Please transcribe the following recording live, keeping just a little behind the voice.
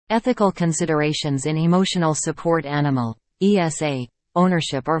Ethical considerations in emotional support animal (ESA)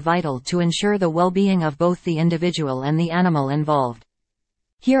 ownership are vital to ensure the well-being of both the individual and the animal involved.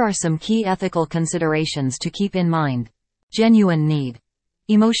 Here are some key ethical considerations to keep in mind. Genuine need.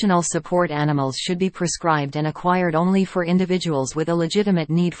 Emotional support animals should be prescribed and acquired only for individuals with a legitimate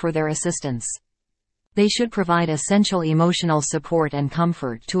need for their assistance. They should provide essential emotional support and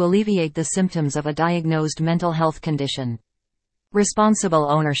comfort to alleviate the symptoms of a diagnosed mental health condition.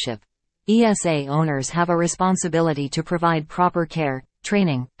 Responsible ownership. ESA owners have a responsibility to provide proper care,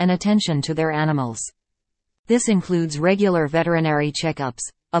 training, and attention to their animals. This includes regular veterinary checkups,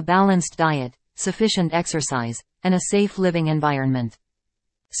 a balanced diet, sufficient exercise, and a safe living environment.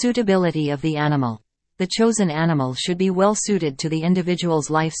 Suitability of the animal. The chosen animal should be well suited to the individual's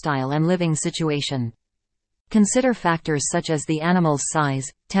lifestyle and living situation. Consider factors such as the animal's size,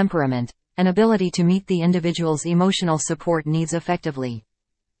 temperament, and ability to meet the individual's emotional support needs effectively.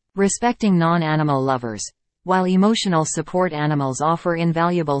 Respecting non-animal lovers. While emotional support animals offer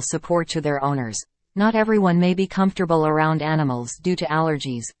invaluable support to their owners, not everyone may be comfortable around animals due to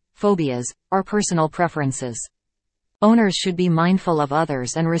allergies, phobias, or personal preferences. Owners should be mindful of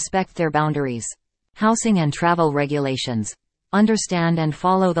others and respect their boundaries. Housing and travel regulations. Understand and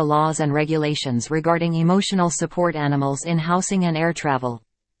follow the laws and regulations regarding emotional support animals in housing and air travel.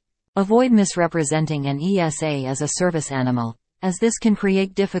 Avoid misrepresenting an ESA as a service animal, as this can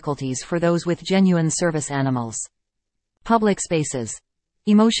create difficulties for those with genuine service animals. Public spaces.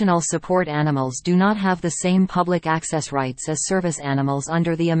 Emotional support animals do not have the same public access rights as service animals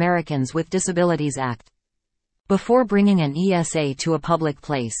under the Americans with Disabilities Act. Before bringing an ESA to a public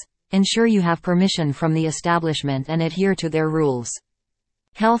place, ensure you have permission from the establishment and adhere to their rules.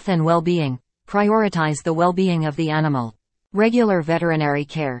 Health and well-being. Prioritize the well-being of the animal. Regular veterinary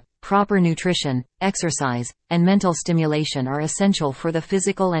care, proper nutrition, exercise, and mental stimulation are essential for the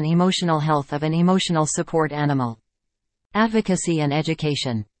physical and emotional health of an emotional support animal. Advocacy and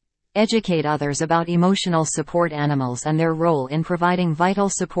education. Educate others about emotional support animals and their role in providing vital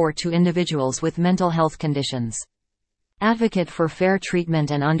support to individuals with mental health conditions. Advocate for fair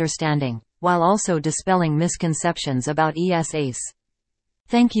treatment and understanding, while also dispelling misconceptions about ESAs.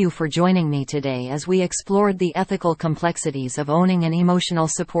 Thank you for joining me today as we explored the ethical complexities of owning an emotional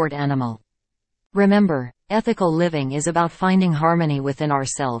support animal. Remember, ethical living is about finding harmony within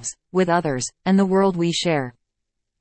ourselves, with others, and the world we share.